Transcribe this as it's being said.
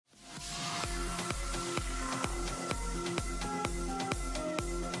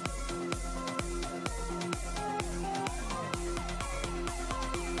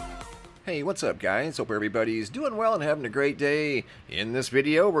Hey, what's up guys? Hope everybody's doing well and having a great day. In this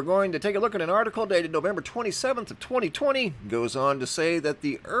video, we're going to take a look at an article dated November 27th of 2020. It goes on to say that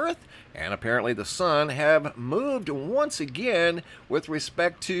the Earth and apparently the Sun have moved once again with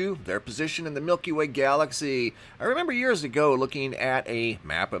respect to their position in the Milky Way galaxy. I remember years ago looking at a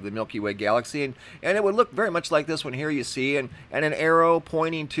map of the Milky Way galaxy and it would look very much like this one here you see, and an arrow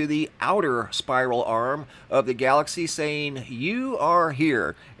pointing to the outer spiral arm of the galaxy saying, "You are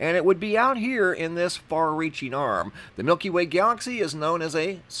here," and it would be out here in this far-reaching arm. The Milky Way galaxy is known as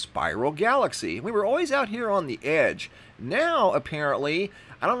a spiral galaxy. We were always out here on the edge. Now, apparently,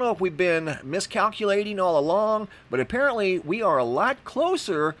 I don't know if we've been miscalculating all along, but apparently we are a lot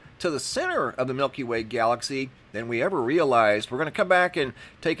closer to the center of the Milky Way galaxy than we ever realized. We're going to come back and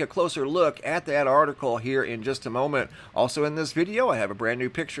take a closer look at that article here in just a moment. Also in this video, I have a brand new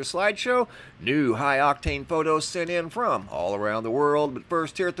picture slideshow, new high-octane photos sent in from all around the world. But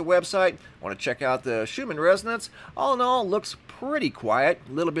first, here at the website, I want to check out the Schumann resonance. All in all, looks pretty quiet.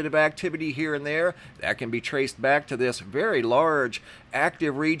 A little bit of activity here and there. That can be traced back to this very large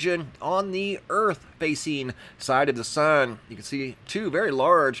active region on the Earth-facing side of the Sun. You can see two very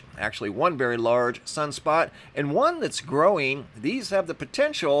large, actually one very large sunspot, and one that's growing. These have the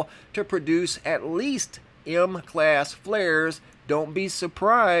potential to produce at least M-class flares. Don't be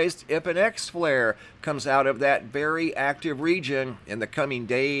surprised if an X-flare comes out of that very active region in the coming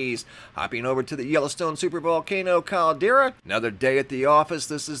days. Hopping over to the Yellowstone supervolcano caldera. Another day at the office.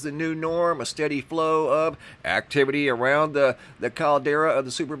 This is the new norm, a steady flow of activity around the caldera of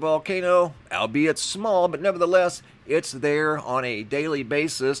the supervolcano, albeit small, but nevertheless, it's there on a daily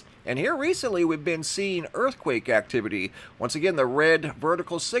basis. And here recently we've been seeing earthquake activity. Once again, the red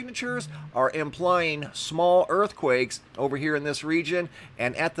vertical signatures are implying small earthquakes over here in this region.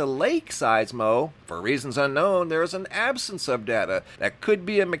 And at the lake seismo, for reasons unknown, there's an absence of data. That could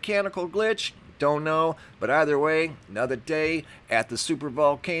be a mechanical glitch. Don't know, but either way, another day at the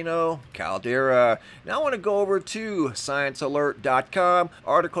supervolcano caldera. Now I want to go over to sciencealert.com.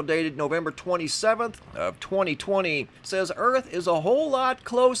 Article dated November 27th of 2020. It says Earth is a whole lot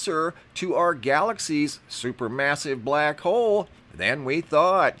closer to our galaxy's supermassive black hole than we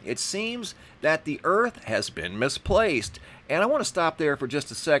thought. It seems that the Earth has been misplaced. And I want to stop there for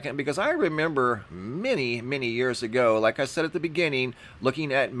just a second because I remember many, many years ago, like I said at the beginning,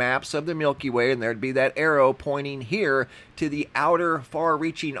 looking at maps of the Milky Way, and there'd be that arrow pointing here to the outer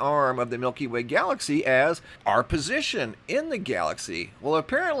far-reaching arm of the Milky Way galaxy as our position in the galaxy. Well,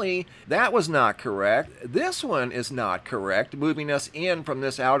 apparently that was not correct. This one is not correct, moving us in from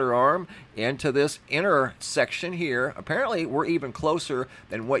this outer arm into this inner section here. Apparently we're even closer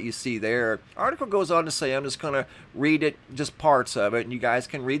than what you see there. Article goes on to say, I'm just going to read it, just parts of it, and you guys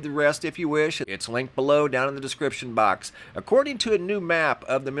can read the rest if you wish. It's linked below down in the description box. According to a new map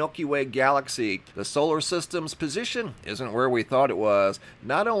of the Milky Way galaxy, the solar system's position isn't where we thought it was.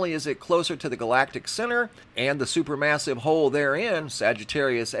 Not only is it closer to the galactic center and the supermassive hole therein,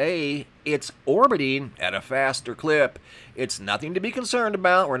 Sagittarius A, it's orbiting at a faster clip. It's nothing to be concerned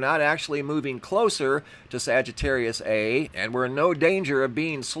about. We're not actually moving closer to Sagittarius A, and we're in no danger of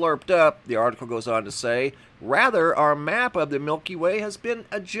being slurped up, the article goes on to say. Rather, our map of the Milky Way has been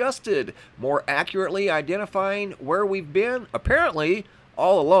adjusted, more accurately identifying where we've been, apparently,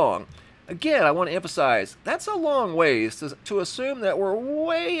 all along. Again, I want to emphasize, that's a long ways to assume that we're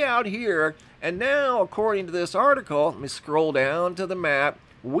way out here, and now, according to this article, let me scroll down to the map,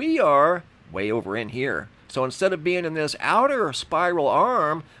 we are way over in here. So instead of being in this outer spiral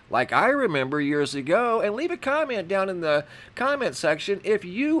arm, like I remember years ago, and leave a comment down in the comment section if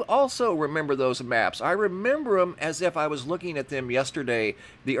you also remember those maps. I remember them as if I was looking at them yesterday.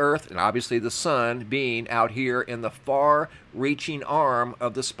 The Earth and obviously the Sun being out here in the far-reaching arm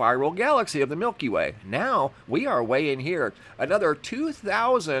of the spiral galaxy of the Milky Way. Now we are way in here. Another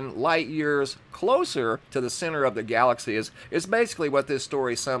 2,000 light years closer to the center of the galaxy is basically what this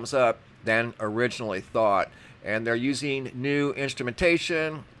story sums up than originally thought. And they're using new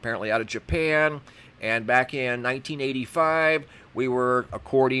instrumentation, apparently out of Japan. And back in 1985, we were,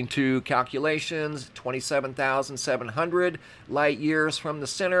 according to calculations, 27,700 light years from the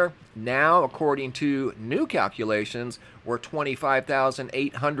center. Now, according to new calculations, we're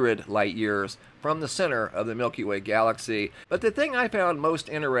 25,800 light years from the center of the Milky Way galaxy. But the thing I found most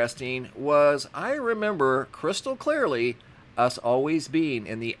interesting was I remember crystal clearly us always being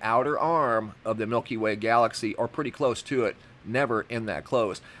in the outer arm of the Milky Way galaxy, or pretty close to it, never in that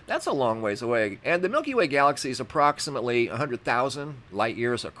close. That's a long ways away. And the Milky Way galaxy is approximately 100,000 light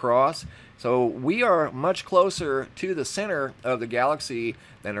years across. So we are much closer to the center of the galaxy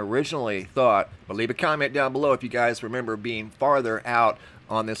than originally thought. But leave a comment down below if you guys remember being farther out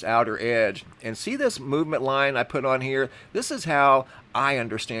on this outer edge. And see this movement line I put on here? This is how I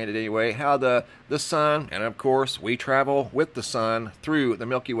understand it anyway, how the sun, and of course we travel with the sun through the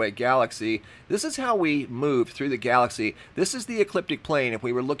Milky Way galaxy. This is how we move through the galaxy. This is the ecliptic plane if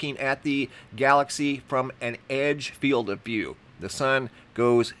we were looking at the galaxy from an edge field of view. The sun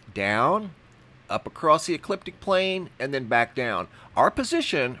goes down, up across the ecliptic plane, and then back down. Our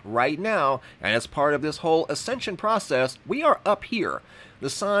position right now, and as part of this whole ascension process, we are up here. The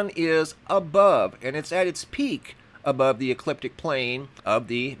sun is above, and it's at its peak above the ecliptic plane of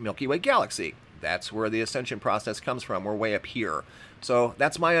the Milky Way galaxy. That's where the ascension process comes from. We're way up here. So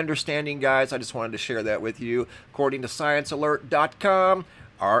that's my understanding, guys. I just wanted to share that with you. According to ScienceAlert.com,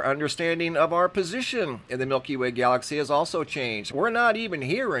 our understanding of our position in the Milky Way galaxy has also changed. We're not even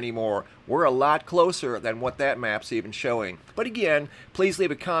here anymore. We're a lot closer than what that map's even showing. But again, please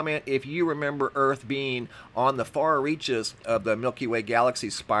leave a comment if you remember Earth being on the far reaches of the Milky Way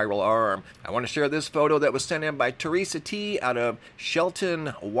galaxy's spiral arm. I want to share this photo that was sent in by Teresa T. out of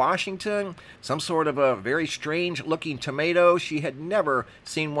Shelton, Washington. Some sort of a very strange looking tomato. She had never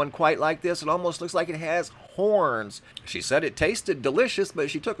seen one quite like this. It almost looks like it has horns. She said it tasted delicious, but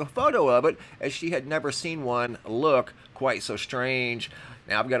she took a photo of it as she had never seen one look quite so strange.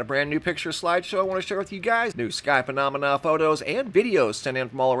 Now I've got a brand new picture slideshow I want to share with you guys. New sky phenomena photos and videos sent in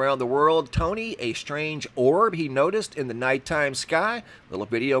from all around the world. Tony, a strange orb he noticed in the nighttime sky. Little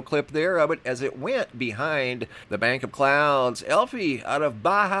video clip there of it as it went behind the bank of clouds. Elfie out of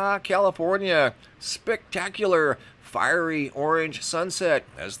Baja, California. Spectacular fiery orange sunset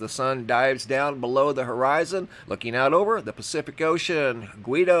as the sun dives down below the horizon, looking out over the Pacific Ocean.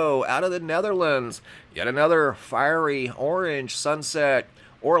 Guido out of the Netherlands, yet another fiery orange sunset.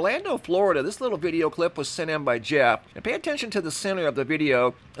 Orlando, Florida. This little video clip was sent in by Jeff. And pay attention to the center of the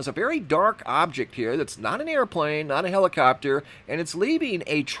video. There's a very dark object here that's not an airplane, not a helicopter, and it's leaving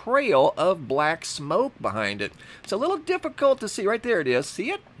a trail of black smoke behind it. It's a little difficult to see. Right there it is. See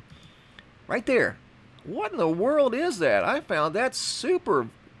it? Right there. What in the world is that? I found that super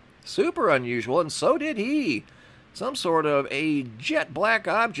unusual, and so did he. Some sort of a jet black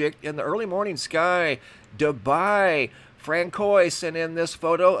object in the early morning sky. Dubai. FRANCOIS sent in this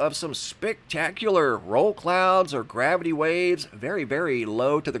photo of some spectacular roll clouds or gravity waves, very, very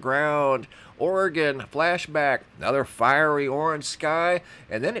low to the ground. Oregon, FLASHBACK, another fiery orange sky,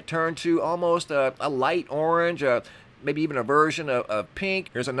 and then it turned to almost a light orange, maybe even a version of pink.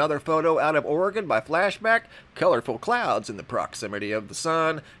 Here's another photo out of Oregon by FLASHBACK. Colorful clouds in the proximity of the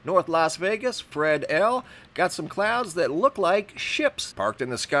sun. North Las Vegas, FREDL. Got some clouds that look like ships parked in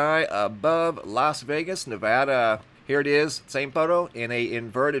the sky above Las Vegas, Nevada. Here it is, same photo in a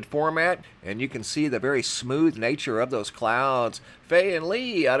inverted format, and you can see the very smooth nature of those clouds. Faye and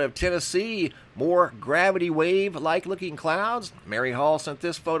Lee out of Tennessee, more gravity wave-like looking clouds. Mary Hall sent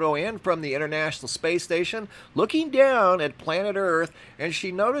this photo in from the International Space Station, looking down at planet Earth, and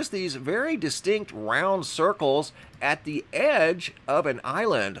she noticed these very distinct round circles at the edge of an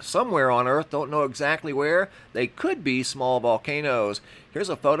island somewhere on Earth. Don't know exactly where. They could be small volcanoes. Here's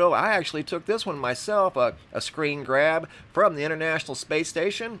a photo. I actually took this one myself, a screen grab from the International Space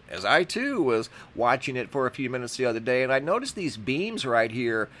Station, as I too was watching it for a few minutes the other day, and I noticed these beams right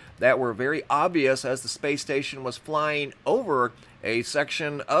here that were very obvious as the space station was flying over a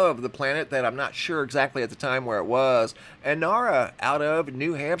section of the planet that I'm not sure exactly at the time where it was. ANARAK out of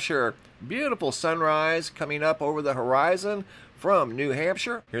New Hampshire. Beautiful sunrise coming up over the horizon from New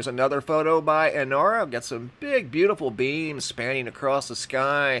Hampshire. Here's another photo by ANARAK. Got some big, beautiful beams spanning across the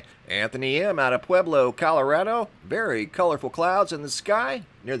sky. Anthony M. out of Pueblo, Colorado. Very colorful clouds in the sky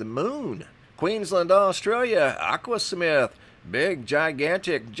near the moon. Queensland, Australia. AQUASMITH. Big,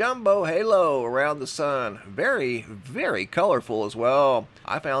 gigantic, jumbo halo around the sun. Very, very colorful as well.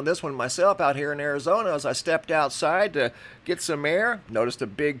 I found this one myself out here in Arizona as I stepped outside to get some air. Noticed a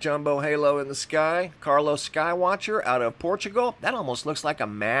big jumbo halo in the sky. Carlos SKYWATCHER out of Portugal. That almost looks like a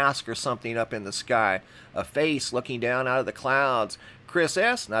mask or something up in the sky. A face looking down out of the clouds. Chris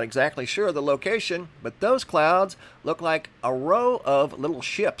S., not exactly sure of the location, but those clouds look like a row of little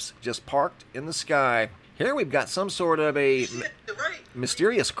ships just parked in the sky. Here we've got some sort of a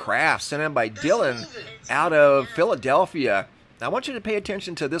mysterious craft sent in by Dylan out of Philadelphia. Now I want you to pay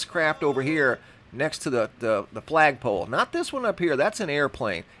attention to this craft over here next to the flagpole. Not this one up here, that's an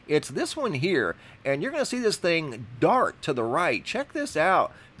airplane. It's this one here, and you're going to see this thing dart to the right. Check this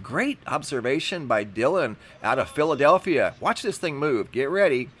out. Great observation by Dylan out of Philadelphia. Watch this thing move. Get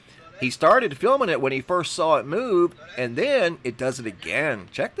ready. He started filming it when he first saw it move, and then it does it again.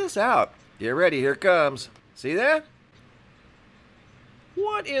 Check this out. Get ready, here it comes. See that?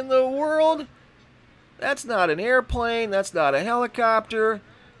 What in the world? That's not an airplane, that's not a helicopter.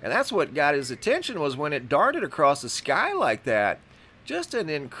 And that's what got his attention, was when it darted across the sky like that. Just an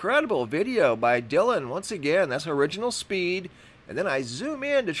incredible video by Dylan. Once again, that's original speed. And then I zoom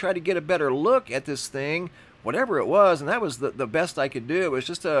in to try to get a better look at this thing, whatever it was, and that was the best I could do. It was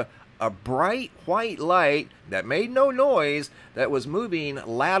just a bright white light that made no noise, that was moving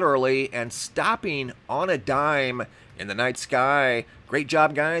laterally and stopping on a dime in the night sky. Great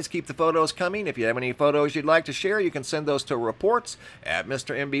job, guys. Keep the photos coming. If you have any photos you'd like to share, you can send those to reports at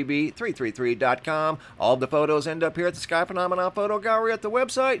MrMBB333.com. All of the photos end up here at the Sky Phenomena Photo Gallery at the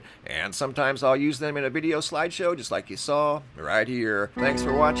website, and sometimes I'll use them in a video slideshow just like you saw right here. Thanks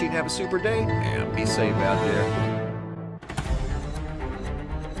for watching. Have a super day, and be safe out there.